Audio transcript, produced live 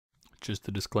just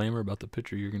a disclaimer about the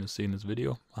picture you're going to see in this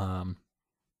video.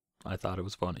 I thought it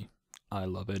was funny. I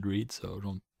love Ed Reed, so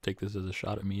don't take this as a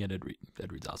shot at me at Ed Reed.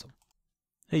 Ed Reed's awesome.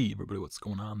 Hey everybody, what's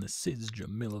going on? This is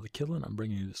Jamila the Killer, and I'm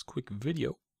bringing you this quick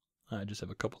video. I just have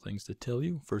a couple things to tell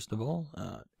you. First of all,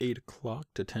 8 o'clock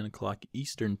to 10 o'clock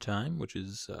Eastern Time, which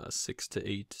is 6 to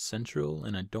 8 Central,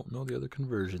 and I don't know the other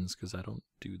conversions because I don't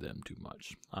do them too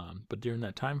much. But during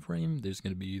that time frame, there's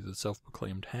going to be the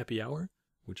self-proclaimed happy hour,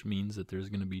 which means that there's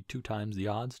going to be 2 times the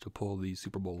odds to pull the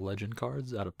Super Bowl legend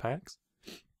cards out of packs.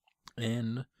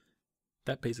 And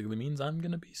that basically means I'm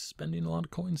going to be spending a lot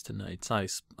of coins tonight. I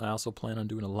also plan on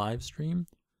doing a live stream.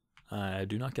 I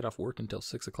do not get off work until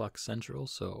 6 o'clock Central,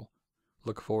 so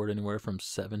look forward anywhere from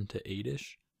 7 to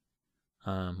 8-ish.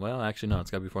 Well, actually, no,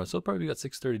 it's got to be before. So probably got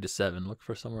 6:30 to 7. Look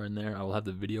for somewhere in there. I will have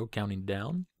the video counting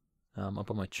down up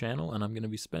on my channel, and I'm going to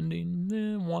be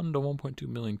spending 1 to 1.2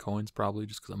 million coins probably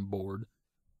just because I'm bored.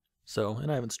 So,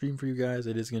 and I haven't streamed for you guys.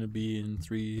 It is going to be in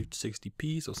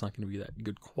 360p, so it's not going to be that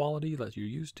good quality that you're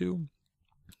used to.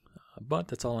 But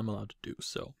that's all I'm allowed to do,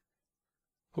 so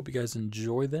hope you guys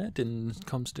enjoy that and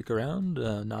come stick around.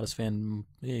 Not as fan,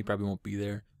 you probably won't be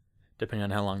there, depending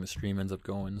on how long the stream ends up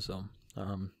going. So,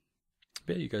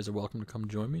 yeah, you guys are welcome to come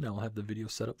join me, and I'll have the video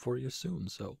set up for you soon.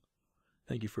 So,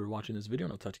 thank you for watching this video,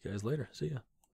 and I'll talk to you guys later. See ya.